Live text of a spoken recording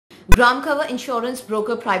GramCover Insurance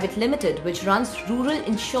Broker Private Limited, which runs rural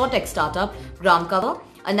Insurtech startup GramCover,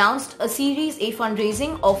 announced a Series A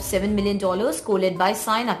fundraising of $7 million co-led by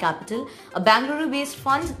Siana Capital, a Bengaluru-based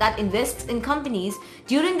fund that invests in companies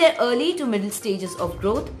during their early to middle stages of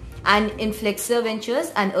growth, and Inflexor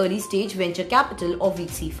Ventures, an early-stage venture capital or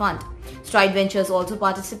VC fund. Stride Ventures also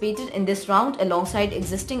participated in this round alongside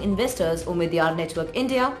existing investors Inventiva Network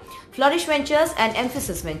India, Flourish Ventures and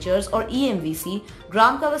Emphasis Ventures or EMVC,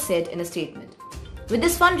 GramCover said in a statement. With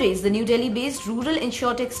this fundraise, the New Delhi-based rural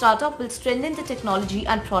Insurtech startup will strengthen the technology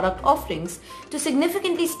and product offerings to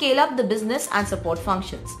significantly scale up the business and support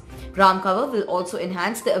functions. GramCover will also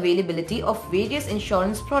enhance the availability of various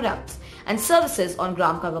insurance products and services on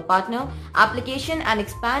GramCover Partner application and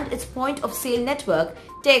expand its point of sale network,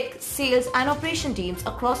 tech, sales and operation teams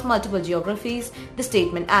across multiple geographies, the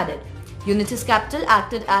statement added. Unitas Capital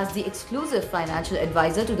acted as the exclusive financial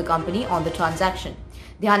advisor to the company on the transaction.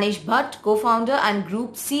 Dhyanesh Bhatt, co-founder and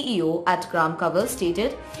group CEO at GramCover,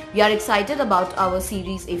 stated, "We are excited about our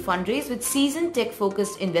Series A fundraise with seasoned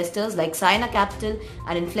tech-focused investors like Siana Capital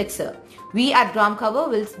and Inflexor. We at GramCover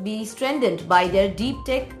will be strengthened by their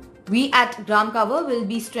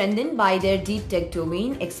deep tech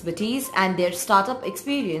domain expertise and their startup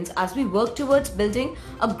experience as we work towards building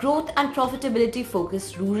a growth and profitability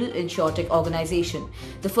focused rural Insurtech organization."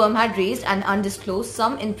 The firm had raised an undisclosed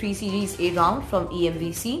sum in pre-Series A round from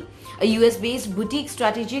EMVC, a US-based boutique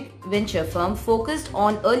strategic venture firm focused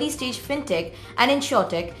on early-stage fintech and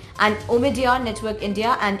Insurtech, and Inventiva Network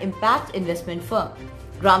India, an impact investment firm.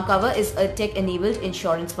 GramCover is a tech-enabled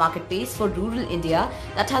insurance marketplace for rural India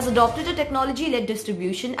that has adopted a technology-led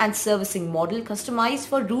distribution and servicing model customized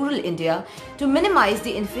for rural India to minimize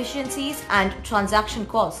the inefficiencies and transaction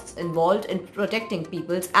costs involved in protecting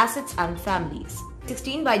people's assets and families.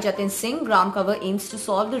 16 by Jatin Singh, GramCover aims to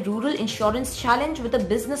solve the rural insurance challenge with a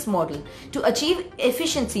business model to achieve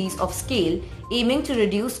efficiencies of scale, aiming to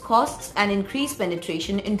reduce costs and increase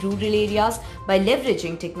penetration in rural areas by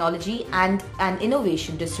leveraging technology and an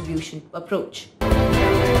innovation distribution approach.